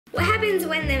What happens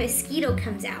when the mosquito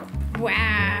comes out?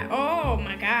 Wow, oh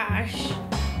my gosh.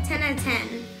 10 out of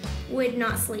 10. Would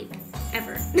not sleep,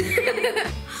 ever.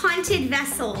 Haunted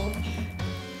vessel.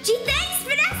 Gee, thanks,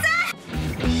 Vanessa!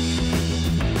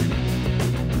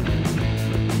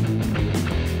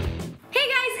 Hey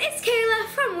guys, it's Kayla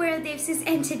from wearethedavises,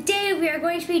 and today we are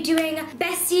going to be doing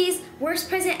Besties Worst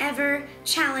Present Ever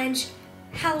Challenge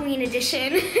Halloween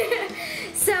edition.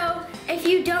 So, if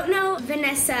you don't know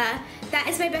Vanessa, that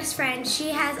is my best friend. She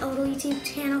has a little YouTube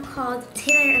channel called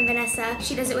Taylor and Vanessa.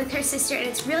 She does it with her sister and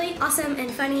it's really awesome and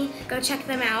funny. Go check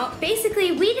them out.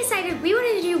 Basically, we decided we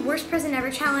wanted to do Worst Present Ever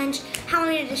Challenge,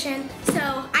 Halloween edition. So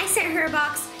I sent her a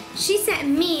box. She sent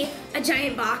me a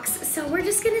giant box. So we're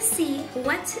just gonna see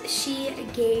what she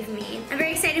gave me. I'm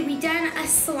very excited. We've done a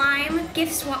slime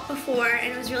gift swap before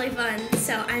and it was really fun.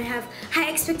 So I have high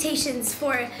expectations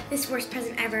for this Worst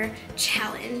Present Ever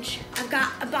challenge. I've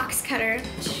got a box cutter.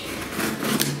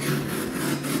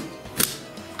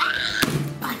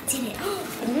 Did it.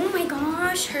 Oh my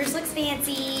gosh, hers looks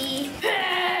fancy.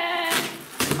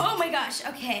 Oh my gosh,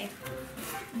 okay.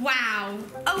 Wow,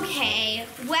 okay.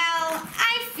 Well,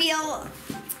 I feel,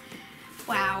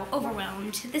 wow,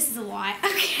 overwhelmed. This is a lot,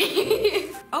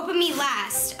 okay. Open me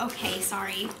last. Okay,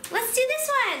 sorry. Let's do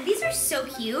this one. These are so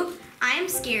cute. I am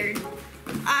scared.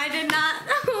 I did not,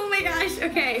 oh my gosh,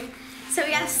 okay. So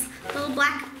we got this little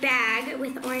black bag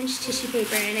with orange tissue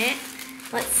paper in it.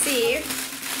 Let's see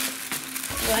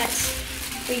what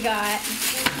we got.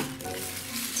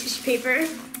 Tissue paper.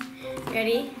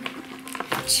 Ready?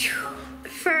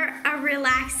 For a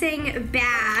relaxing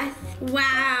bath.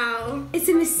 Wow. It's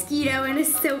a mosquito and a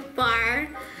soap bar.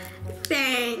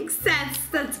 Thanks.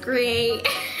 That's great.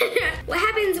 What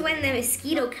happens when the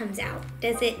mosquito comes out?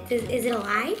 Is it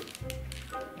alive?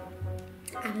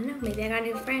 I don't know. Maybe I got a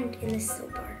new friend in this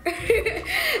soap bar. Okay.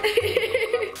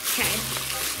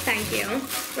 Thank you.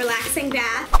 Relaxing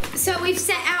bath. So we've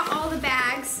set out all the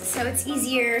bags so it's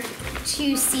easier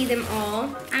to see them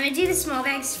all. I'm gonna do the small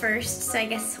bags first, so I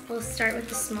guess we'll start with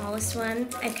the smallest one.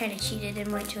 I kind of cheated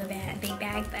and went to a big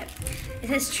bag, but it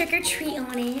says trick or treat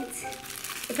on it.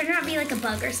 It better not be like a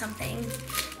bug or something.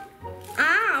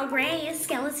 Oh, great, a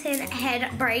skeleton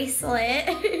head bracelet.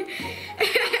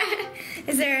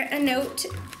 Is there a note?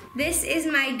 This is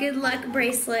my good luck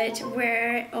bracelet,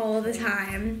 wear it all the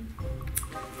time.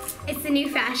 It's the new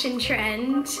fashion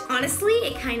trend. Honestly,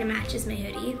 it kind of matches my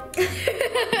hoodie.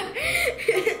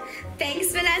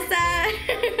 Thanks, Vanessa.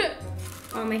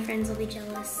 All my friends will be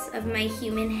jealous of my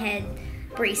human head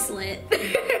bracelet.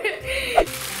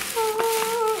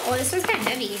 Oh, this one's kind of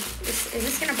heavy. Is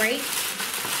this gonna break?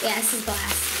 Yeah, this is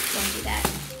glass. Don't do that.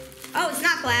 Oh, it's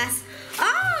not glass.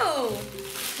 Oh,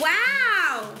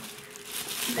 wow.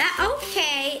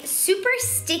 Okay, super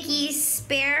sticky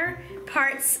spare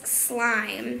parts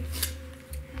slime.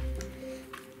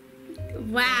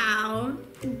 Wow,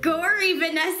 gory,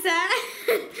 Vanessa.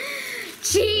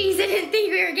 Jeez, I didn't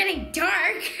think we were getting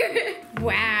dark.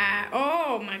 Wow,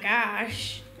 oh my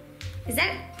gosh.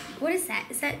 What is that?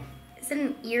 Is that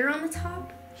an ear on the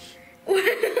top? What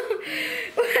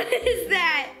is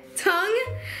that? Tongue?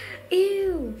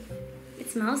 Ew, it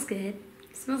smells good.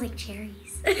 It smells like cherries.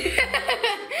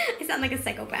 I sound like a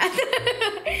psychopath.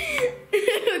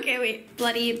 Okay, wait.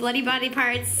 Bloody body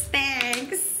parts.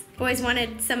 Thanks. Always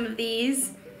wanted some of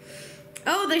these.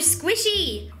 Oh, they're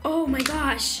squishy. Oh my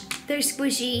gosh. They're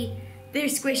squishy. They're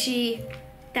squishy.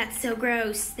 That's so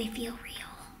gross. They feel real.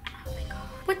 Oh my god.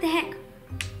 What the heck?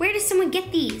 Where does someone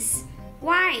get these?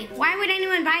 Why? Why would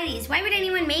anyone buy these? Why would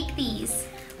anyone make these?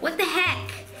 What the heck?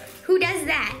 Who does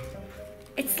that?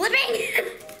 It's slipping.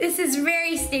 This is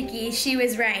very sticky. She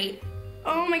was right.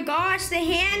 Oh my gosh, the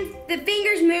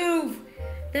fingers move.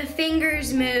 The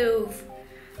fingers move.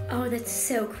 Oh, that's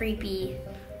so creepy.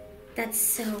 That's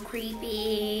so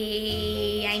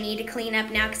creepy. I need to clean up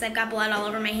now because I've got blood all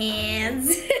over my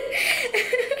hands.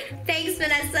 Thanks,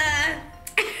 Vanessa.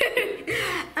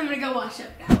 I'm gonna go wash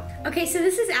up now. Okay, so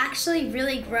this is actually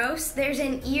really gross. There's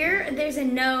an ear, there's a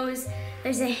nose,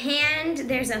 there's a hand,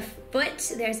 there's a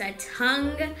foot, there's a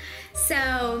tongue.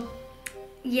 So,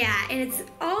 yeah, and it's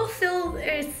all filled,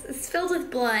 it's filled with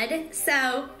blood.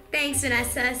 So, thanks,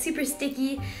 Vanessa. Super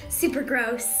sticky, super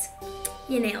gross.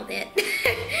 You nailed it.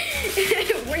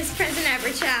 Worst present ever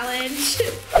challenge.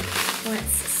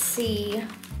 Let's see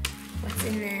what's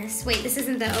in this. Wait, this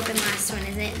isn't the open last one,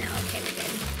 is it? No, okay, we're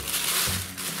good.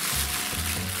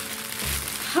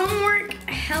 Homework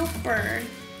helper.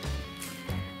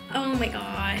 Oh my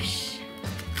gosh.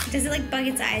 Does it like bug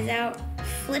its eyes out?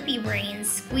 Flippy brain,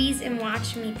 squeeze and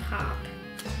watch me pop.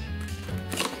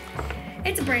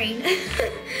 It's a brain.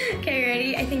 Okay,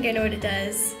 ready? I think I know what it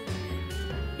does.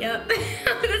 Yep.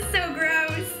 That's so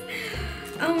gross.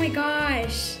 Oh my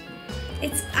gosh.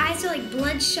 Its eyes are like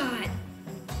bloodshot.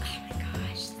 Oh my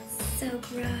gosh, that's so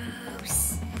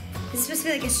gross. This is supposed to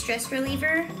be like a stress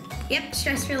reliever. Yep,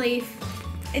 stress relief.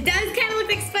 It does kind of look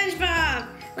like SpongeBob.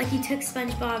 Like you took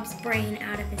SpongeBob's brain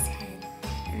out of his head,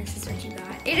 and this is what you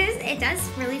got. It does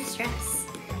relieve stress.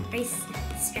 Very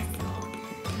stressful.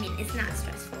 I mean, it's not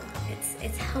stressful.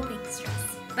 It's helping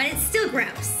stress, but it's still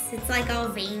gross. It's like all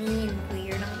veiny and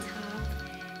weird on top.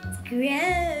 It's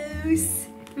gross.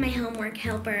 My homework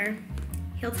helper.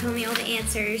 He'll tell me all the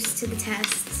answers to the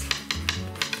tests.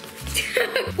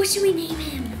 What should we name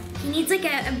him? He needs like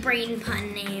a brain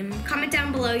pun name. Comment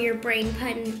down below your brain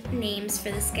pun names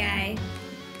for this guy.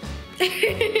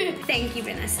 Thank you,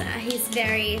 Vanessa. He's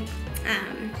very,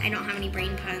 I don't have any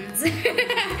brain puns.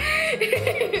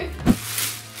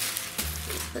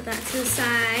 Put that to the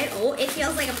side. Oh, it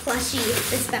feels like a plushie.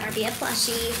 This better be a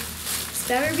plushie. This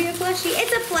better be a plushie.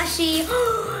 It's a plushie.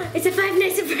 Oh, it's a Five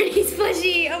Nights at Freddy's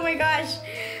plushie. Oh my gosh.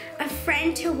 A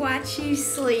friend to watch you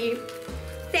sleep.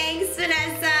 Thanks,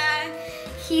 Vanessa.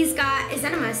 He's got, is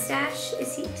that a mustache?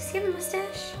 Does he have a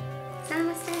mustache? Is that a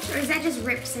mustache? Or is that just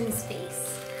rips in his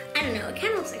face? I don't know, it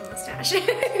kind of looks like a mustache.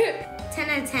 10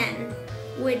 out of 10,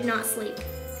 would not sleep,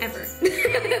 ever.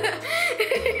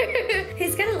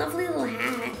 He's got a lovely little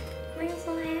hat. Look at his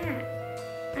little hat.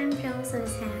 I'm jealous of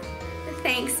his hat.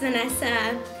 Thanks,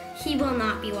 Vanessa. He will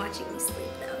not be watching me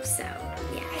sleep though, so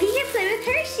yeah. He can play with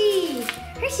Hershey.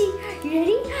 Hershey, you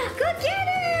ready? Go get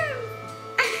him!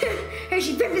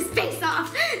 Hershey, rip his face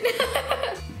off.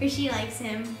 Hershey likes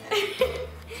him.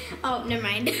 Oh, never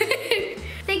mind.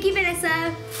 Thank you,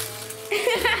 Vanessa.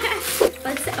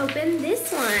 Let's open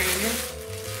this one.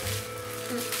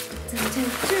 Dun, dun,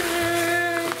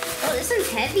 dun. Oh, this one's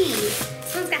heavy.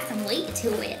 This one's got some weight to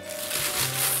it.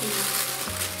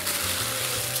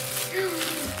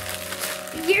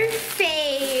 Your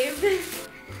fave.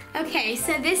 Okay,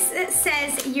 so this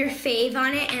says your fave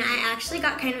on it, and I actually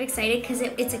got kind of excited because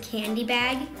it's a candy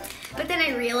bag. But then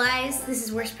I realized this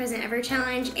is Worst Present Ever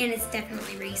Challenge, and it's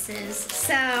definitely Reese's.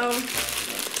 So,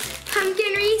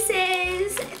 pumpkin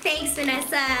Reese's. Thanks,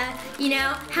 Vanessa. You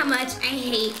know how much I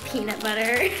hate peanut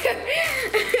butter.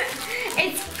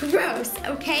 It's gross,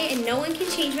 okay? And no one can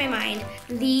change my mind.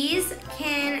 These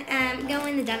can go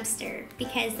in the dumpster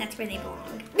because that's where they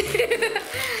belong.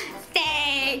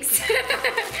 Thanks.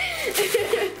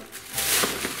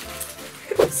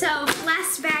 So,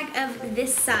 last bag of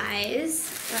this size.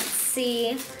 Let's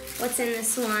see what's in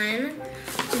this one.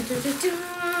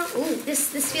 Ooh, this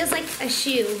feels like a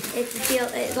shoe. It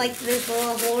feels like there's a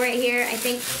little hole right here. I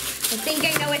think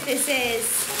I know what this is.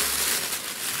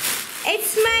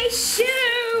 It's my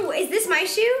shoe. Is this my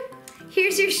shoe?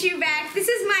 Here's your shoe back. This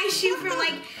is my shoe from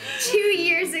like 2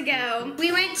 years ago.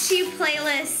 We went to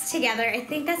Playlist together. I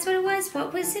think that's what it was.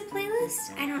 What was it,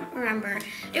 Playlist? I don't remember.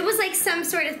 It was like some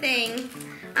sort of thing.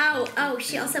 Oh,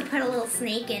 she also put a little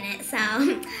snake in it, so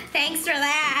thanks for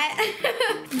that.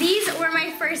 These were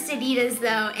my first Adidas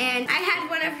though, and I had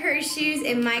one of her shoes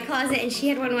in my closet and she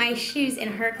had one of my shoes in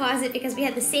her closet because we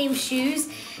had the same shoes,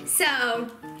 so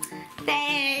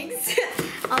thanks.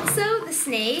 Also, the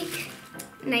snake.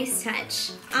 Nice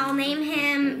touch. I'll name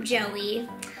him Joey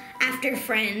after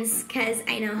Friends because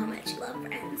I know how much you love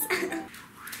Friends.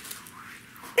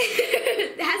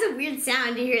 It has a weird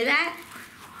sound. Do you hear that?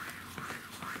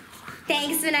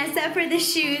 Thanks, Vanessa, for the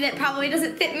shoe that probably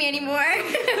doesn't fit me anymore.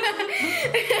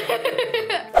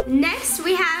 Next,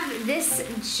 we have this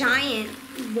giant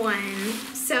one.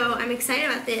 So I'm excited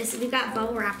about this. We've got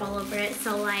bubble wrap all over it.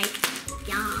 So like,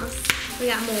 yes. We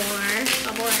got more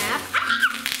bubble wrap. Ah!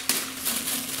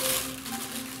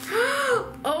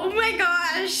 Oh my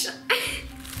gosh.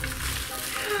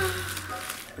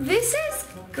 This is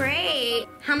great.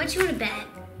 How much you want to bet?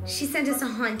 She sent us a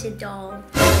haunted doll.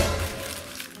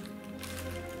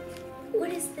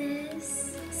 What is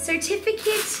this?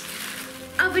 Certificate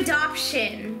of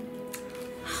adoption.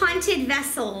 Haunted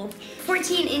vessel.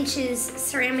 14 inches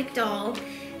ceramic doll.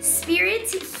 Spirit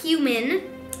human.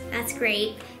 That's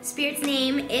great. Spirit's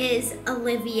name is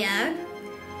Olivia.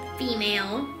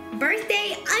 Female.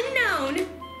 Birthday unknown.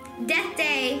 Death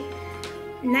day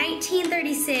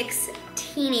 1936.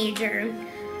 Teenager.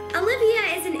 Olivia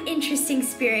is an interesting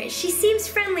spirit. She seems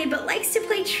friendly but likes to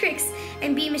play tricks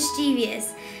and be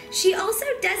mischievous. She also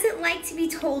doesn't like to be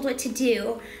told what to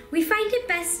do. We find it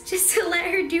best just to let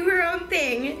her do her own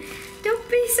thing. Don't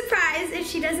be surprised if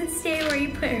she doesn't stay where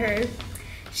you put her.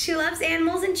 She loves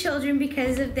animals and children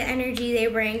because of the energy they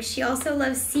bring. She also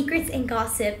loves secrets and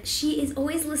gossip. She is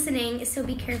always listening, so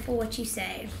be careful what you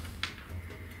say.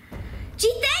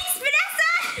 Gee, thanks,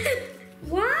 Vanessa!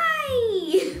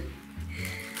 Why?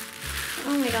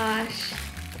 gosh.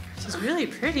 She's really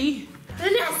pretty.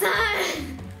 Vanessa!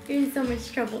 You're in so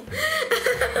much trouble.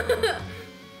 Oh my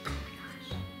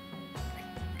gosh.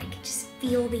 I could just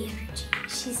feel the energy.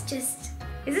 She's just...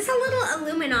 Is this a little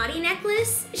Illuminati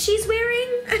necklace she's wearing?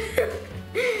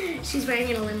 She's wearing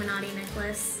an Illuminati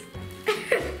necklace.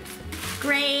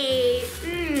 Great.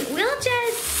 We'll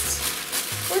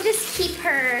just keep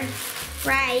her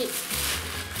right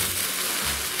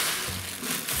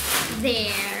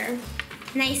there.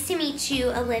 Nice to meet you,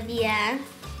 Olivia.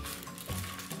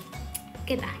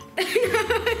 Goodbye.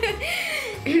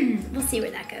 We'll see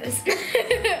where that goes.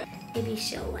 Maybe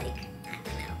she'll, like, I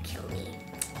don't know, kill me.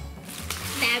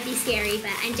 That'd be scary,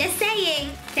 but I'm just saying.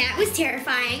 That was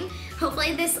terrifying.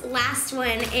 Hopefully this last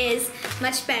one is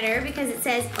much better because it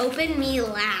says open me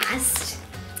last.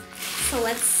 So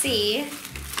let's see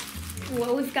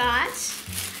what we've got.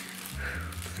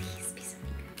 Please be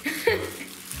something good.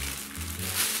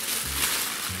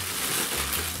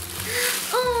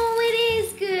 Oh, it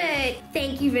is good.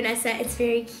 Thank you, Vanessa. It's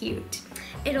very cute.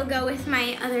 It'll go with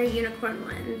my other unicorn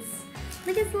ones.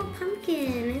 Look at this little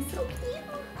pumpkin. It's so cute.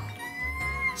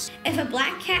 If a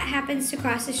black cat happens to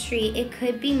cross the street, it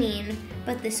could be mean,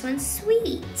 but this one's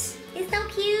sweet. It's so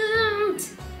cute.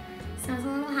 Sounds a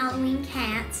little Halloween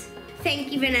cat.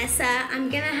 Thank you, Vanessa. I'm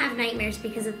gonna have nightmares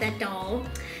because of that doll.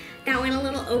 That went a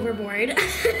little overboard,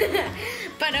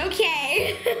 but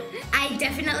okay. I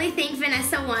definitely think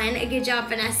Vanessa won. Good job,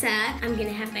 Vanessa. I'm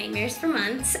gonna have nightmares for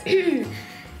months.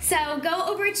 So go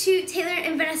over to Taylor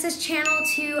and Vanessa's channel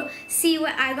to see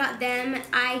what I got them.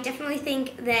 I definitely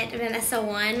think that Vanessa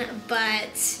won,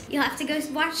 but you'll have to go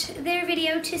watch their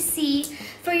video to see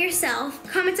for yourself.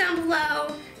 Comment down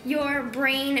below your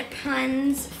brain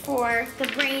puns for the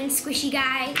brain squishy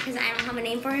guy, because I don't have a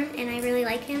name for him and I really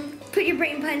like him. Put your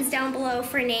brain puns down below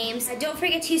for names. Don't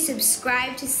forget to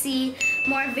subscribe to see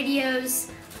more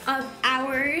videos of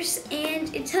ours,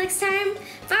 and until next time,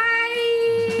 bye!